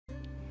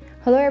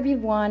Hello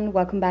everyone,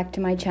 welcome back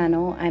to my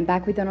channel. I'm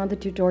back with another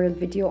tutorial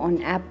video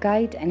on app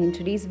guide, and in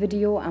today's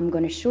video I'm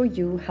going to show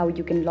you how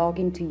you can log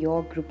into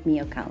your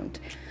GroupMe account.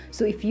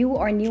 So if you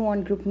are new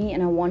on GroupMe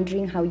and are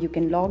wondering how you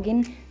can log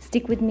in,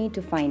 stick with me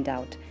to find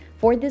out.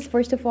 For this,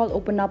 first of all,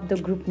 open up the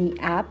GroupMe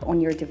app on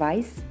your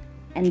device,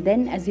 and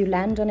then as you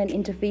land on an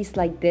interface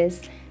like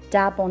this,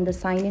 tap on the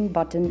sign in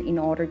button in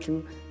order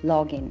to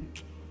log in.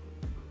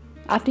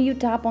 After you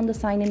tap on the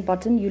sign in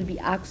button, you'll be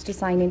asked to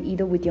sign in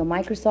either with your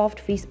Microsoft,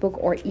 Facebook,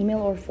 or email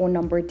or phone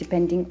number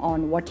depending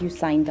on what you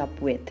signed up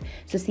with.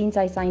 So since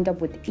I signed up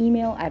with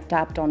email, I've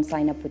tapped on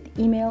sign up with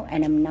email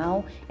and I'm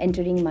now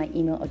entering my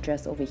email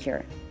address over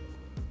here.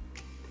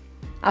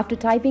 After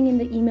typing in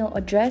the email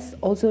address,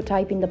 also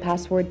type in the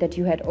password that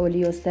you had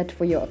earlier set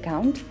for your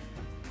account.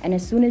 And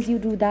as soon as you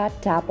do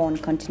that, tap on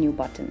continue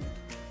button.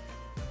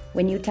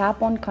 When you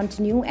tap on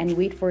continue and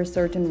wait for a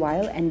certain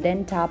while and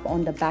then tap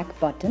on the back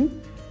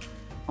button,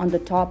 on the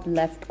top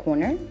left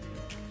corner,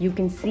 you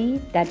can see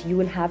that you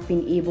will have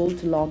been able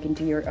to log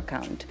into your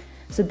account.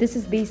 So this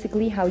is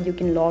basically how you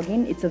can log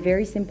in. It's a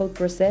very simple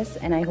process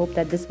and I hope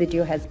that this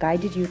video has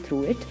guided you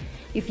through it.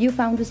 If you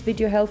found this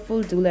video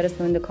helpful, do let us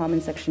know in the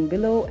comment section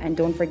below, and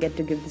don't forget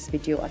to give this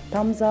video a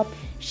thumbs up,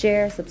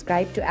 share,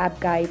 subscribe to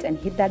App Guide and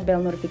hit that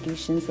bell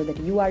notification so that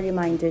you are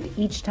reminded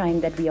each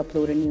time that we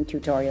upload a new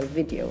tutorial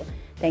video.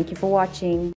 Thank you for watching.